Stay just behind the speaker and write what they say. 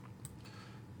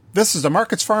This is the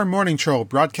Markets Farm Morning Show,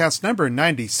 broadcast number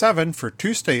 97 for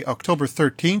Tuesday, October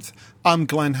 13th. I'm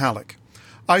Glenn Halleck.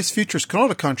 ICE futures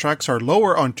canola contracts are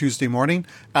lower on Tuesday morning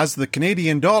as the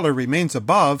Canadian dollar remains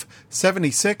above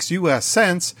 76 U.S.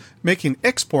 cents, making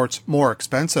exports more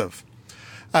expensive.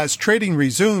 As trading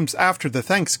resumes after the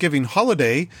Thanksgiving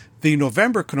holiday, the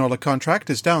November canola contract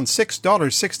is down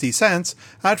 $6.60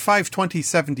 at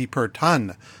 $5.2070 per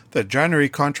ton. The January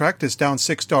contract is down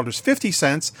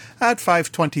 $6.50 at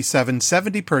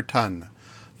 $5.2770 per ton.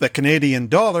 The Canadian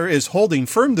dollar is holding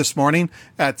firm this morning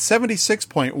at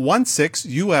 76.16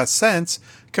 U.S. cents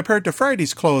compared to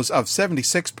Friday's close of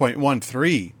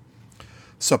 76.13.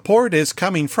 Support is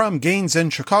coming from gains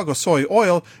in Chicago soy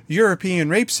oil, European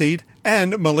rapeseed,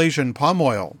 and Malaysian palm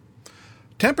oil.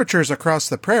 Temperatures across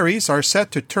the prairies are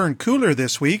set to turn cooler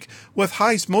this week, with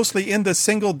highs mostly in the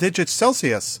single digits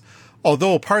Celsius,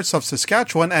 although parts of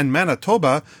Saskatchewan and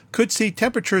Manitoba could see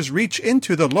temperatures reach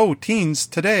into the low teens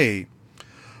today.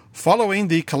 Following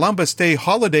the Columbus Day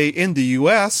holiday in the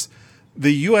U.S.,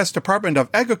 the U.S. Department of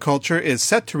Agriculture is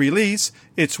set to release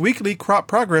its weekly crop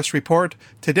progress report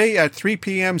today at 3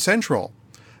 p.m. Central.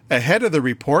 Ahead of the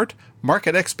report,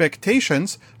 market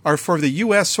expectations are for the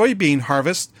U.S. soybean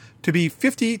harvest to be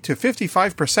 50 to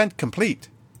 55% complete.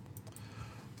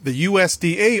 The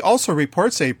USDA also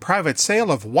reports a private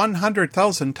sale of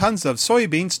 100,000 tons of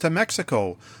soybeans to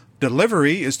Mexico.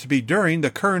 Delivery is to be during the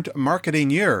current marketing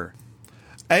year.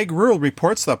 AgRural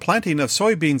reports the planting of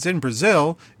soybeans in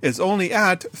Brazil is only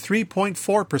at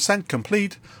 3.4%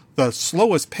 complete, the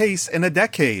slowest pace in a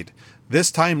decade.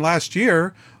 This time last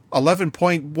year,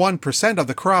 11.1% of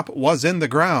the crop was in the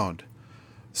ground.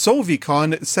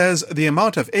 Sovicon says the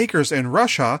amount of acres in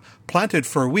Russia planted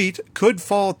for wheat could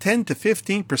fall 10 to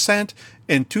 15%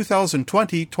 in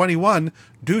 2020-21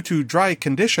 due to dry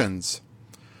conditions.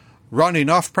 Rounding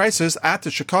off prices at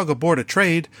the Chicago Board of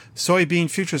Trade, soybean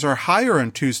futures are higher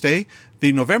on Tuesday.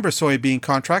 The November soybean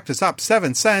contract is up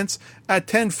 7 cents at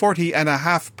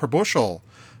 $10.40.5 per bushel.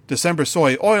 December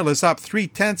soy oil is up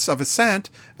 0.3 of a cent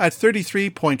at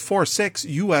 33.46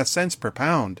 U.S. cents per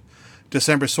pound.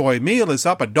 December soy meal is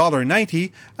up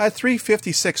 $1.90 at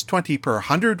 $3.5620 per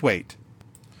hundredweight.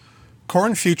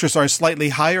 Corn futures are slightly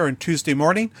higher on Tuesday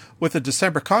morning, with the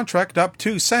December contract up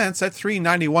 2 cents at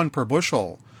 $3.91 per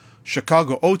bushel.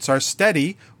 Chicago oats are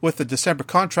steady, with the December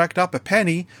contract up a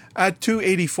penny at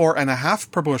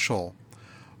 $2.84.5 per bushel.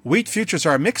 Wheat futures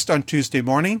are mixed on Tuesday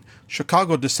morning.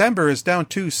 Chicago December is down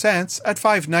 2 cents at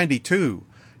 $5.92.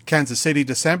 Kansas City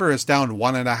December is down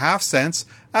 1.5 cents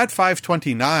at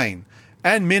 $5.29.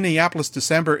 And Minneapolis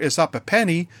December is up a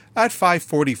penny at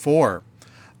 $5.44.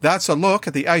 That's a look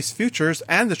at the ICE futures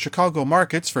and the Chicago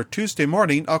markets for Tuesday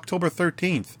morning, October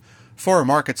 13th. For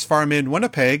Markets Farm in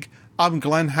Winnipeg, I'm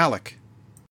Glenn Halleck.